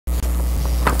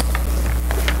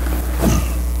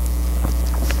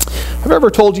Have I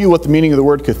ever told you what the meaning of the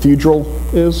word cathedral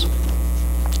is?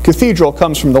 Cathedral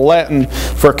comes from the Latin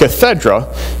for cathedra,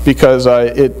 because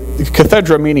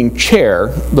cathedra meaning chair.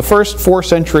 The first 4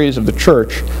 centuries of the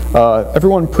church,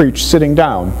 everyone preached sitting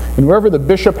down. And wherever the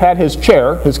bishop had his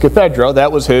chair, his cathedra,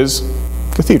 that was his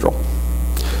cathedral.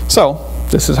 So,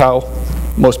 this is how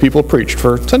most people preached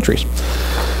for centuries.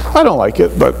 I don't like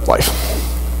it, but life.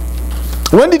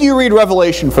 When did you read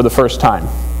Revelation for the first time?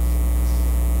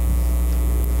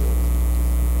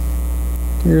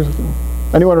 Years ago.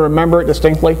 Anyone remember it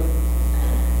distinctly?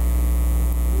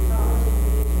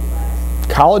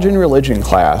 College and religion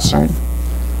class, right?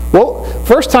 Well,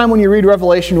 first time when you read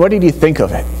Revelation, what did you think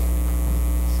of it?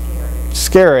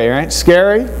 Scary, right?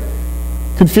 Scary?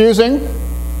 Confusing?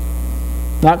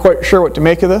 Not quite sure what to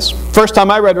make of this. First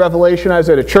time I read Revelation, I was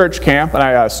at a church camp, and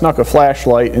I snuck a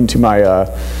flashlight into my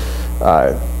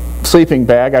sleeping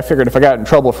bag. I figured if I got in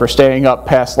trouble for staying up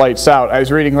past lights out, I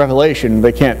was reading Revelation.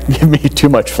 They can't give me too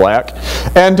much flack.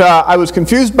 And I was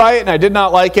confused by it, and I did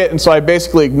not like it, and so I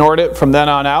basically ignored it from then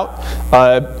on out.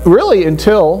 Really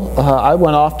until I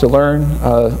went off to learn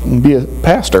and be a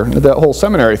pastor, that whole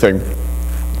seminary thing.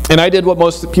 And I did what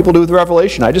most people do with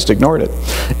Revelation. I just ignored it.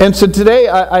 And so today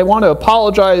I want to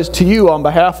apologize to you on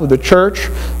behalf of the church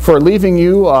for leaving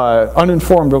you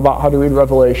uninformed about how to read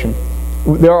Revelation.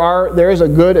 There is a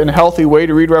good and healthy way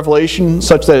to read Revelation,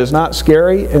 such that it's not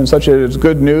scary and such that it's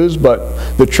good news,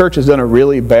 but the church has done a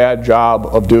really bad job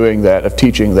of doing that, of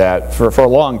teaching that for a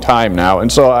long time now.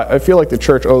 And so I feel like the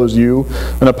church owes you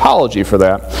an apology for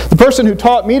that. The person who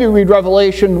taught me to read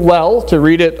Revelation well, to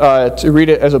read it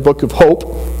as a book of hope,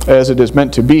 as it is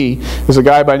meant to be, is a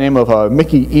guy by the name of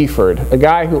Mickey Eford. A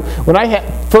guy who, when I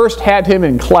first had him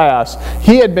in class,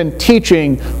 he had been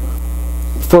teaching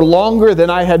for longer than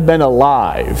I had been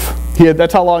alive.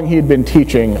 That's how long he had been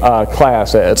teaching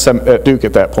class at Duke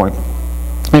at that point.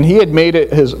 And he had made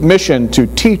it his mission to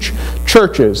teach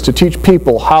churches, to teach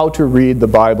people how to read the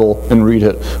Bible and read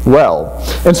it well.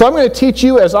 And so I'm going to teach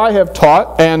you as I have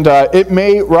taught, and it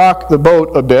may rock the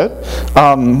boat a bit.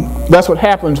 That's what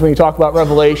happens when you talk about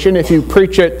Revelation. If you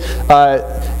preach it,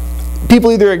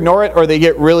 people either ignore it or they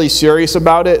get really serious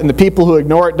about it, and the people who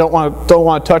ignore it don't want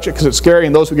to touch it because it's scary,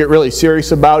 and those who get really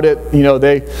serious about it,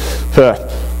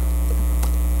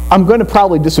 I'm going to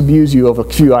probably disabuse you of a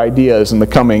few ideas in the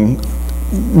coming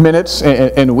minutes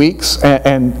and weeks,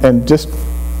 and just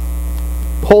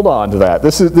hold on to that.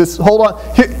 Hold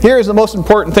on. Here is the most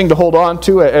important thing to hold on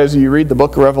to as you read the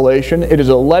book of Revelation. It is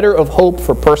a letter of hope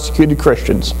for persecuted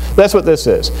Christians. That's what this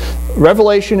is.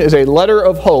 Revelation is a letter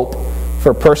of hope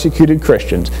for persecuted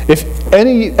Christians. If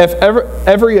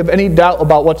ever you have any doubt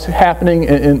about what's happening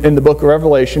in the book of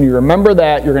Revelation, you remember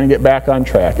that, you're going to get back on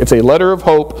track. It's a letter of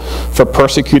hope for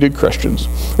persecuted Christians.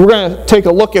 We're going to take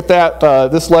a look at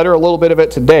this letter, a little bit of it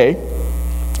today,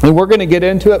 and we're going to get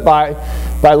into it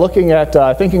by looking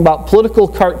at thinking about political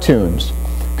cartoons.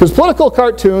 Because political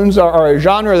cartoons are a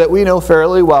genre that we know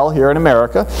fairly well here in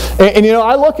America. And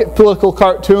I look at political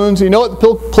cartoons. You know what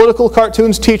the political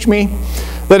cartoons teach me?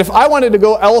 That if I wanted to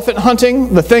go elephant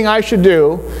hunting, the thing I should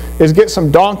do is get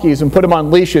some donkeys and put them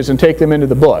on leashes and take them into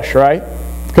the bush, right?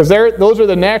 Because those are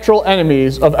the natural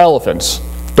enemies of elephants,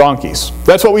 donkeys.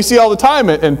 That's what we see all the time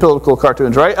in political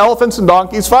cartoons, right? Elephants and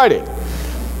donkeys fighting.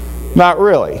 Not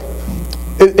really.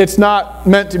 It's not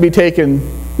meant to be taken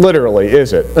literally,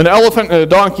 is it? An elephant and a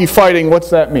donkey fighting, what's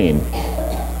that mean?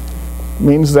 It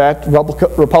means that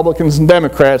Republicans and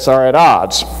Democrats are at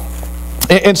odds.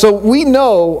 And so we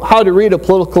know how to read a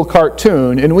political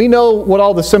cartoon, and we know what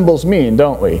all the symbols mean,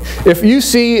 don't we? If you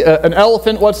see an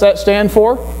elephant, what's that stand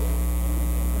for?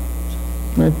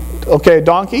 Okay,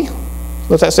 donkey,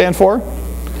 what's that stand for?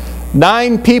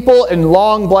 9 people in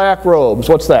long black robes,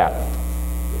 what's that?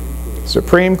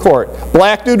 Supreme Court.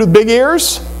 Black dude with big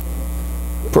ears?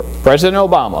 President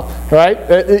Obama,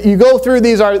 right? You go through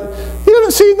these, you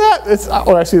haven't seen that?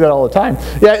 I see that all the time.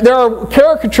 Yeah, there are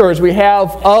caricatures we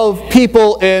have of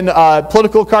people in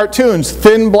political cartoons.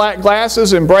 Thin black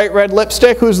glasses and bright red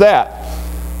lipstick. Who's that?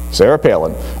 Sarah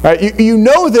Palin. Right? You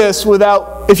know this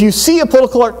if you see a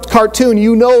political cartoon,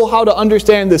 you know how to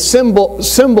understand the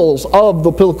symbols of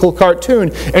the political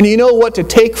cartoon, and you know what to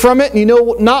take from it, and you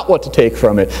know not what to take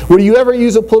from it. Would you ever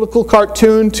use a political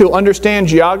cartoon to understand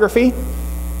geography?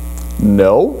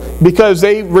 No, because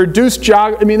they reduce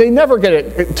geography. They never get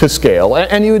it to scale,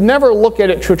 and you would never look at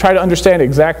it to try to understand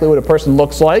exactly what a person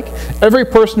looks like. Every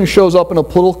person who shows up in a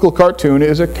political cartoon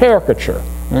is a caricature.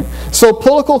 Right? So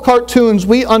political cartoons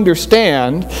we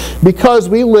understand because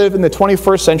we live in the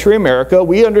 21st century America.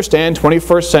 We understand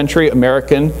 21st century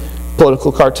American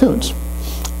political cartoons.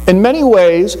 In many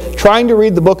ways, trying to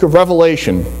read the book of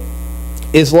Revelation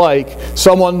is like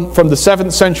someone from the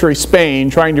 7th century Spain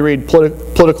trying to read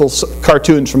political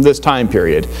cartoons from this time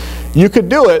period. You could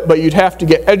do it, but you'd have to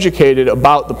get educated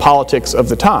about the politics of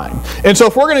the time. And so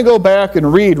if we're going to go back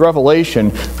and read Revelation,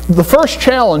 the first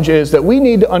challenge is that we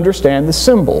need to understand the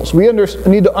symbols. We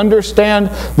need to understand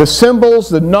the symbols,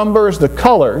 the numbers, the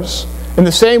colors, in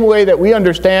the same way that we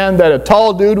understand that a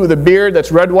tall dude with a beard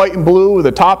that's red, white, and blue with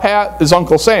a top hat is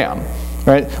Uncle Sam.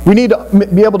 Right? We need to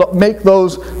be able to make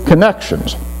those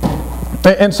connections.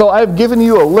 And so I've given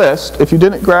you a list. If you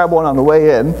didn't grab one on the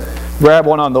way in, grab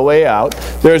one on the way out.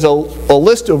 There's a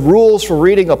list of rules for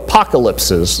reading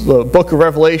apocalypses. The book of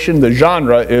Revelation, the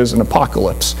genre is an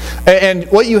apocalypse. And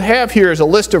what you have here is a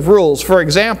list of rules. For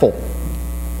example,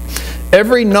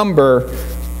 every number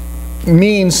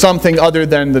means something other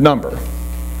than the number.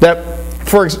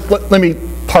 Let me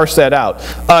parse that out.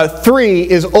 3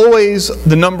 is always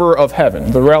the number of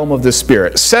heaven, the realm of the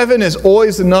Spirit. 7 is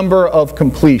always the number of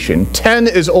completion. 10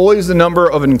 is always the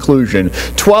number of inclusion.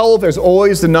 12 is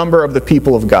always the number of the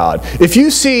people of God. If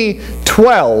you see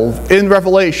 12 in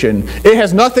Revelation, it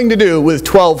has nothing to do with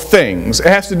 12 things. It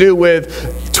has to do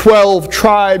with 12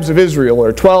 tribes of Israel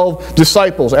or 12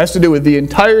 disciples. It has to do with the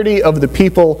entirety of the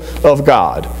people of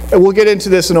God. And we'll get into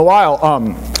this in a while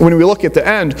when we look at the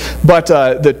end, but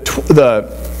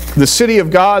the city of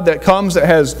God that comes that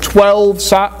has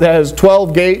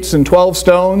 12 gates and 12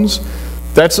 stones,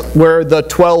 that's where the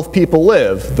 12 people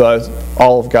live,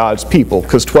 all of God's people,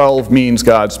 because 12 means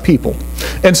God's people.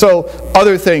 And so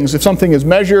other things, if something is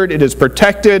measured, it is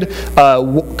protected.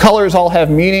 Colors all have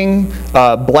meaning.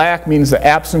 Black means the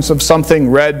absence of something.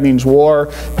 Red means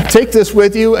war. Take this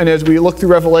with you, and as we look through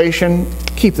Revelation,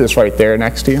 keep this right there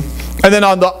next to you. And then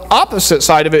on the opposite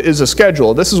side of it is a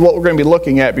schedule. This is what we're going to be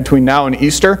looking at between now and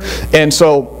Easter. And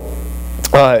so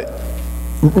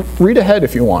read ahead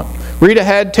if you want. Read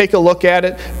ahead, take a look at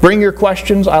it, bring your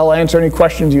questions. I'll answer any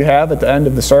questions you have at the end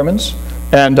of the sermons.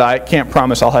 And I can't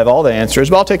promise I'll have all the answers,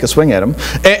 but I'll take a swing at them.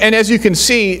 And as you can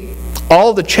see,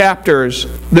 all the chapters,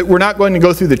 that we're not going to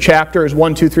go through the chapters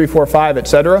 1, 2, 3, 4, 5,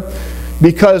 etc.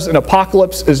 because an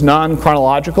apocalypse is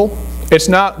non-chronological. It's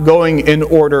not going in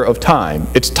order of time.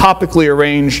 It's topically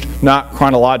arranged, not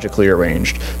chronologically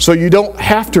arranged. So you don't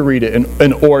have to read it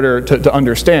in order to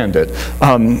understand it.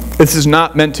 This is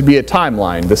not meant to be a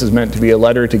timeline. This is meant to be a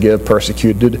letter to give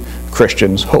persecuted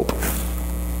Christians hope.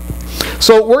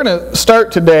 So we're going to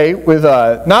start today with,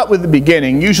 not with the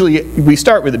beginning. Usually we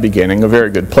start with the beginning, a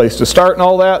very good place to start and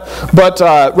all that. But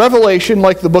Revelation,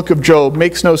 like the book of Job,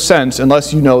 makes no sense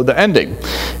unless you know the ending.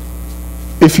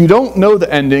 If you don't know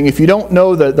the ending, if you don't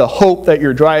know the hope that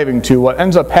you're driving to, what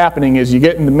ends up happening is you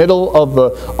get in the middle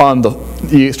of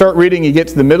you start reading, you get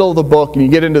to the middle of the book, and you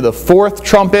get into the 4th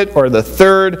trumpet or the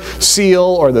 3rd seal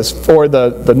or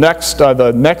the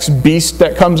next beast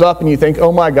that comes up, and you think,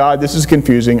 oh my God, this is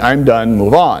confusing. I'm done.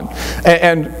 Move on.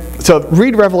 And to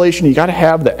read Revelation, you got to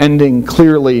have the ending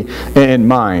clearly in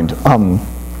mind.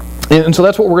 And so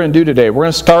that's what we're going to do today. We're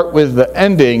going to start with the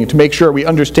ending to make sure we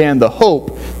understand the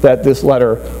hope that this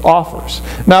letter offers.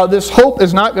 Now, this hope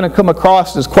is not going to come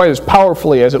across as quite as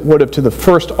powerfully as it would have to the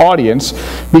first audience,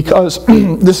 because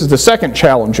this is the second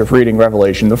challenge of reading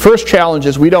Revelation. The first challenge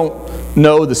is we don't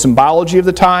know the symbology of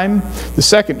the time. The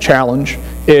second challenge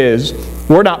is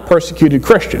we're not persecuted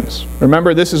Christians.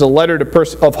 Remember, this is a letter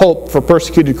of hope for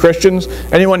persecuted Christians.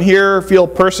 Anyone here feel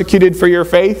persecuted for your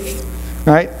faith?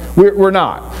 Right? We're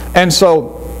not. And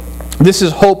so this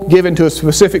is hope given to a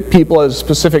specific people at a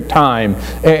specific time.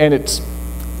 And it's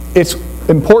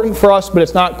important for us, but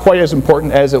it's not quite as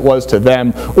important as it was to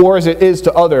them, or as it is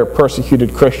to other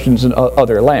persecuted Christians in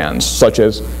other lands, such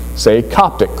as, say,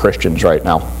 Coptic Christians right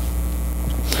now.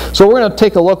 So we're going to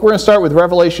take a look. We're going to start with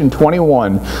Revelation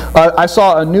 21. I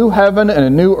saw a new heaven and a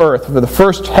new earth, for the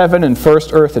first heaven and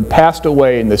first earth had passed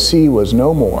away, and the sea was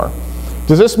no more.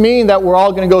 Does this mean that we're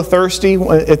all going to go thirsty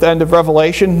at the end of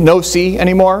Revelation? No sea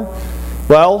anymore?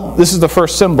 Well, this is the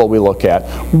first symbol we look at.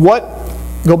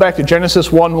 Go back to Genesis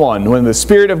 1:1, when the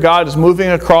Spirit of God is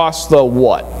moving across the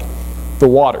what? The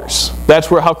waters. That's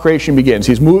how creation begins.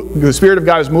 The Spirit of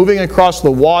God is moving across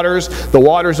the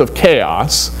waters of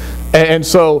chaos. And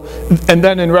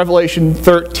then in Revelation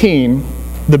 13,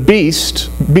 the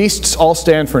beasts all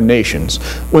stand for nations.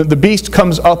 When the beast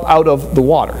comes up out of the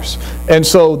waters. And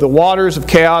so the waters of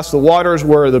chaos, the waters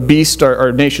where the beast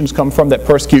or nations come from that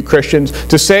persecute Christians,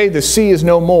 to say the sea is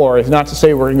no more is not to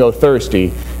say we're going to go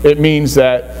thirsty. It means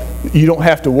that you don't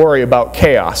have to worry about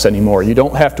chaos anymore. You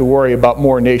don't have to worry about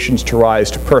more nations to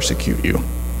rise to persecute you.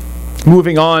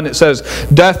 Moving on, it says,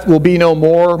 death will be no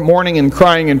more, mourning and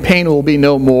crying and pain will be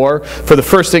no more, for the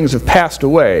first things have passed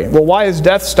away. Well, why has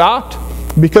death stopped?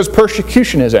 because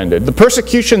persecution has ended. The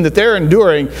persecution that they're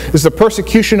enduring is the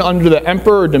persecution under the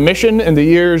Emperor Domitian in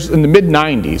the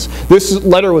mid-90s. This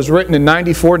letter was written in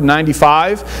 94 to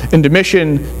 95, and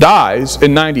Domitian dies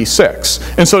in 96.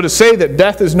 And so to say that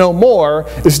death is no more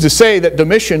is to say that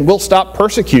Domitian will stop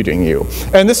persecuting you.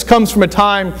 And this comes from a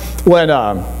time when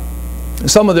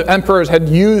some of the emperors had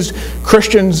used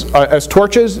Christians as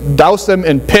torches, douse them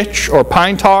in pitch or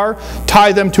pine tar,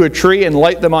 tie them to a tree, and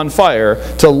light them on fire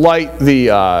to light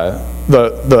the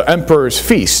emperor's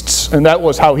feasts. And that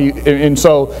was how and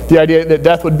so the idea that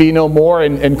death would be no more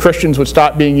and Christians would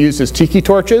stop being used as tiki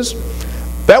torches,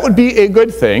 that would be a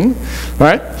good thing,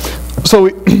 right?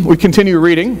 So we continue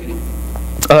reading.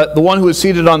 The one who is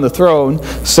seated on the throne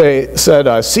said,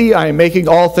 "See, I am making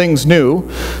all things new.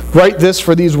 Write this,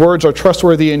 for these words are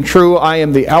trustworthy and true. I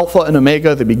am the Alpha and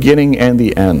Omega, the beginning and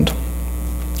the end."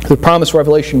 The promise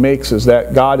Revelation makes is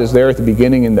that God is there at the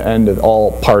beginning and the end of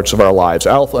all parts of our lives.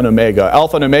 Alpha and Omega.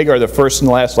 Alpha and Omega are the first and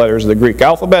last letters of the Greek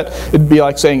alphabet. It'd be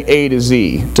like saying A to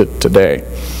Z today.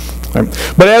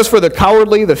 But as for the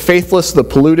cowardly, the faithless, the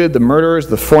polluted, the murderers,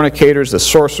 the fornicators, the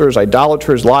sorcerers,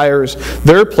 idolaters, liars,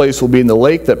 their place will be in the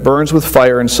lake that burns with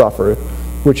fire and sulfur,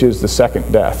 which is the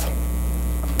second death.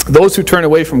 Those who turn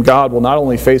away from God will not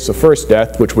only face the first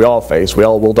death, which we all face, we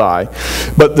all will die,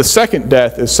 but the second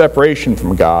death is separation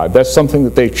from God. That's something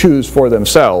that they choose for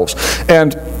themselves.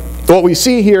 And what we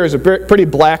see here is a pretty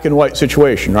black and white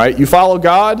situation, right? You follow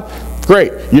God,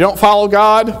 great. You don't follow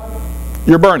God,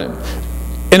 you're burning.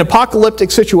 In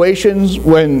apocalyptic situations,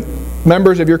 when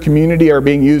members of your community are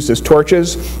being used as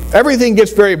torches, everything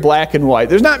gets very black and white.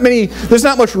 There's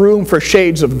not much room for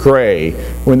shades of gray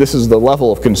when this is the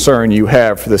level of concern you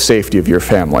have for the safety of your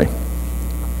family.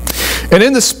 And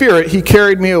in the Spirit he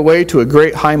carried me away to a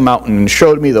great high mountain and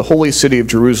showed me the holy city of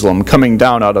Jerusalem coming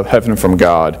down out of heaven from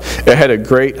God. It had a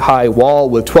great high wall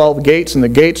with 12 gates, and the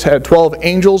gates had 12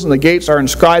 angels, and the gates are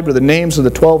inscribed with the names of the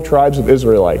 12 tribes of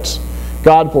Israelites.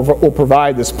 God will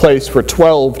provide this place for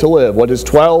 12 to live. What is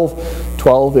 12?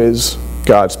 12 is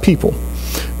God's people.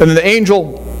 And then the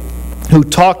angel who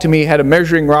talked to me had a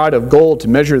measuring rod of gold to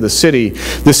measure the city.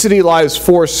 The city lies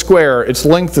 4 square, its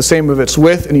length the same of its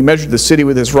width, and he measured the city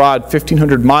with his rod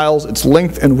 1,500 miles. Its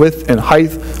length and width and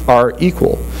height are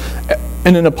equal.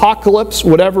 In an apocalypse,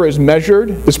 whatever is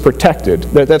measured is protected.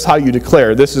 That's how you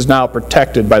declare this is now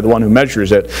protected by the one who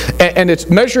measures it. And it's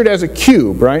measured as a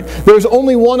cube, right? There's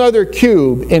only one other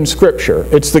cube in Scripture.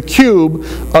 It's the cube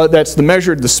that's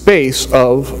measured the space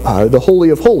of the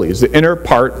Holy of Holies, the inner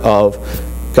part of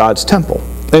God's temple.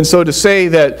 And so to say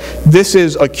that this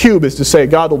is a cube is to say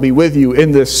God will be with you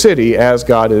in this city as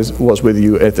God was with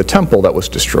you at the temple that was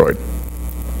destroyed.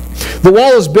 The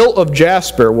wall is built of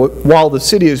jasper, while the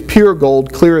city is pure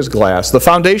gold, clear as glass. The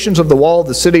foundations of the wall of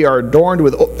the city are adorned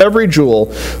with every jewel.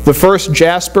 The first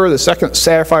jasper, the second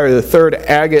sapphire, the third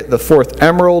agate, the fourth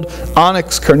emerald,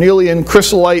 onyx, carnelian,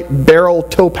 chrysolite, beryl,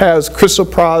 topaz,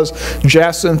 chrysoprase,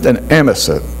 jacinth, and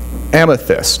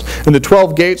amethyst. And the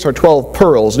 12 gates are 12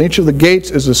 pearls, and each of the gates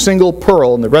is a single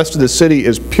pearl, and the rest of the city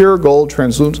is pure gold,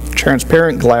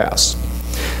 transparent glass.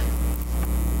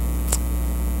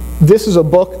 This is a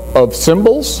book of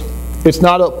symbols. It's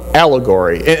not an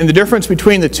allegory. And the difference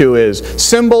between the two is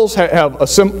symbols have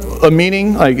a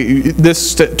meaning. Like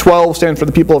this 12 stands for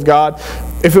the people of God.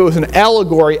 If it was an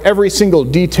allegory, every single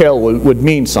detail would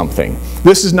mean something.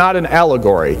 This is not an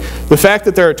allegory. The fact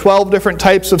that there are 12 different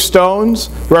types of stones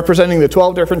representing the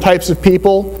 12 different types of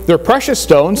people, they're precious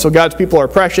stones, so God's people are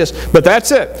precious, but that's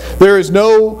it. There is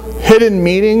no hidden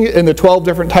meaning in the 12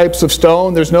 different types of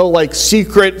stone. There's no like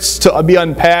secrets to be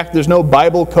unpacked. There's no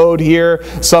Bible code here.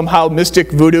 Somehow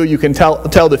mystic voodoo, you can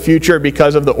tell the future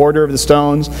because of the order of the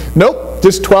stones. Nope,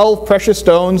 just 12 precious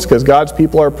stones because God's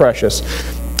people are precious.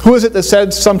 Who is it that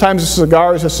said sometimes a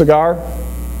cigar is a cigar?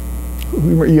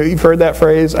 You've heard that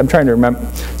phrase? I'm trying to remember.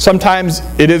 Sometimes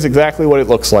it is exactly what it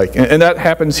looks like. And that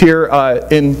happens here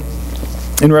in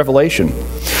Revelation.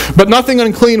 But nothing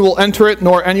unclean will enter it,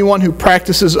 nor anyone who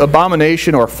practices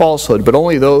abomination or falsehood, but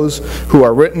only those who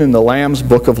are written in the Lamb's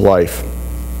book of life.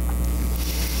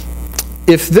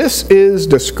 If this is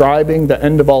describing the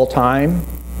end of all time,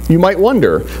 you might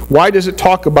wonder, why does it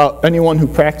talk about anyone who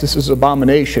practices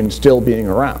abomination still being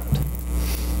around?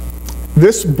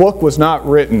 This book was not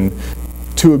written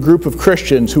to a group of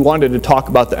Christians who wanted to talk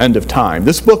about the end of time.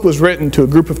 This book was written to a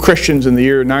group of Christians in the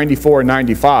year 94 and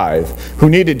 95 who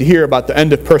needed to hear about the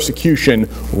end of persecution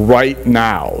right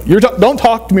now. Don't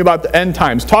talk to me about the end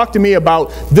times. Talk to me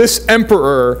about this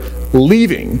emperor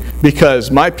leaving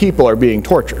because my people are being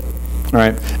tortured.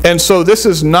 Right? And so this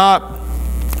is not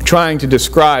trying to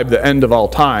describe the end of all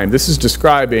time. This is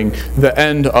describing the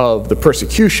end of the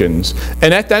persecutions.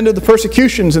 And at the end of the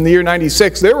persecutions in the year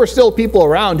 96, there were still people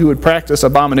around who would practice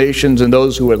abominations and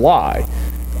those who would lie.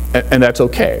 And that's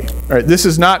okay. All right, this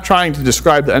is not trying to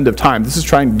describe the end of time. This is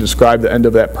trying to describe the end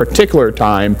of that particular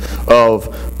time of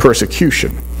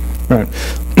persecution. All right.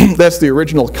 That's the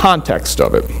original context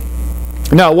of it.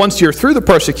 Now, once you're through the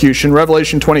persecution,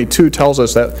 Revelation 22 tells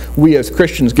us that we as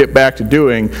Christians get back to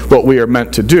doing what we are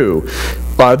meant to do.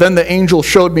 Then the angel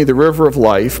showed me the river of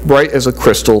life, bright as a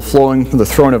crystal, flowing from the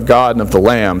throne of God and of the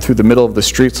Lamb through the middle of the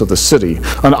streets of the city.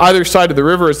 On either side of the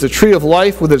river is the tree of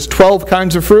life with its 12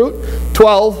 kinds of fruit.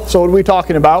 12, so what are we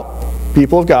talking about?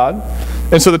 People of God.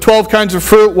 And so the 12 kinds of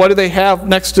fruit, what do they have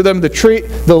next to them?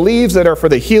 The leaves that are for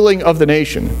the healing of the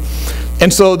nation.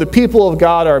 And so the people of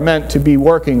God are meant to be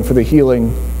working for the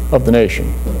healing of the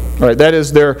nation. All right, that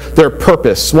is their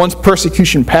purpose. Once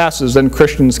persecution passes, then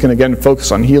Christians can again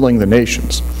focus on healing the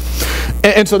nations.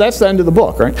 And so that's the end of the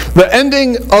book, right? The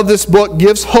ending of this book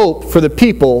gives hope for the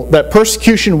people that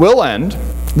persecution will end,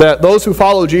 that those who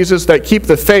follow Jesus, that keep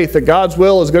the faith that God's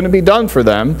will is going to be done for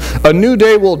them, a new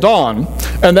day will dawn,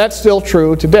 and that's still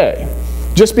true today.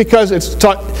 Just because it's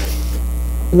taught...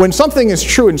 When something is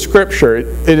true in Scripture,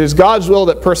 it is God's will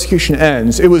that persecution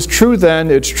ends. It was true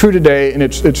then, it's true today, and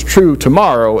it's true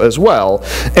tomorrow as well.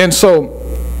 And so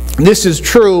this is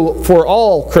true for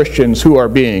all Christians who are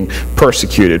being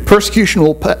persecuted. Persecution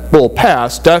will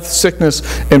pass. Death, sickness,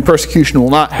 and persecution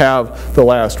will not have the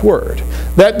last word.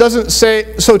 That doesn't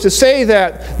say, so to say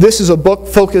that this is a book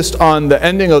focused on the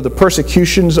ending of the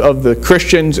persecutions of the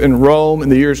Christians in Rome in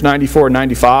the years 94 and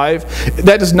 95,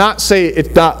 that does not say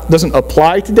it doesn't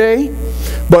apply today,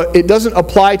 but it doesn't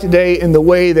apply today in the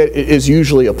way that it is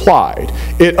usually applied.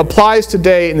 It applies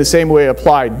today in the same way it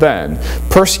applied then.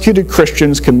 Persecuted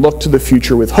Christians can look to the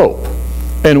future with hope.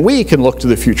 And we can look to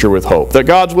the future with hope. That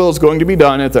God's will is going to be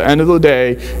done. At the end of the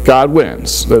day, God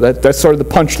wins. That's sort of the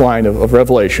punchline of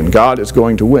Revelation. God is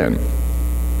going to win.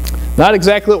 Not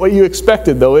exactly what you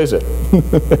expected, though, is it?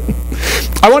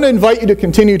 I want to invite you to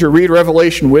continue to read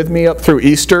Revelation with me up through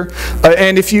Easter.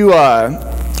 And if you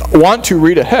want to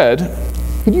read ahead,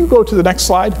 could you go to the next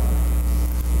slide?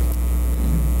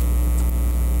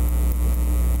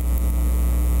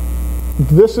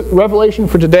 This Revelation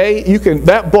for today,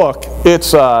 that book,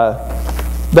 it's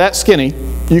that skinny.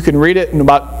 You can read it in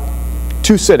about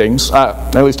 2 sittings,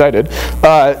 at least I did.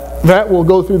 That will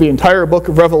go through the entire book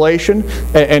of Revelation,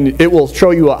 and it will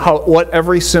show you what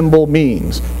every symbol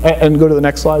means. And go to the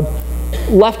next slide.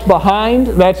 Left Behind,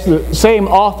 that's the same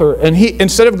author, and he,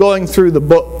 instead of going through the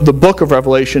book of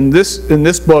Revelation, in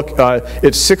this book,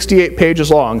 it's 68 pages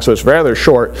long, so it's rather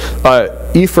short.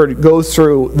 Eford goes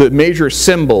through the major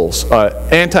symbols,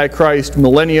 Antichrist,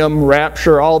 millennium,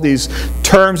 rapture, all these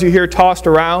terms you hear tossed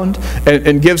around,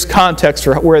 and gives context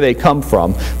for where they come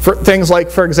from. For things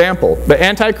like, for example, the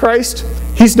Antichrist,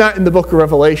 he's not in the book of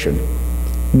Revelation.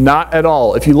 Not at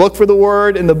all. If you look for the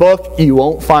word in the book, you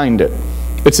won't find it.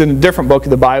 It's in a different book of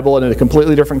the Bible and in a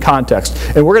completely different context.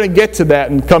 And we're going to get to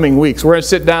that in coming weeks. We're going to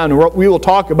sit down and we will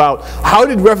talk about how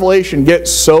did Revelation get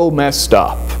so messed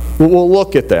up. We'll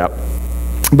look at that,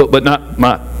 but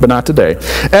not today.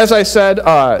 As I said,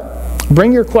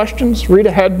 bring your questions. Read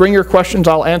ahead. Bring your questions.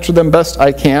 I'll answer them best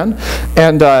I can.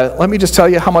 And let me just tell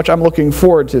you how much I'm looking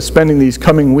forward to spending these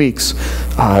coming weeks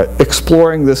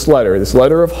exploring this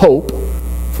letter of hope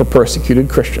for persecuted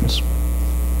Christians.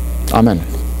 Amen.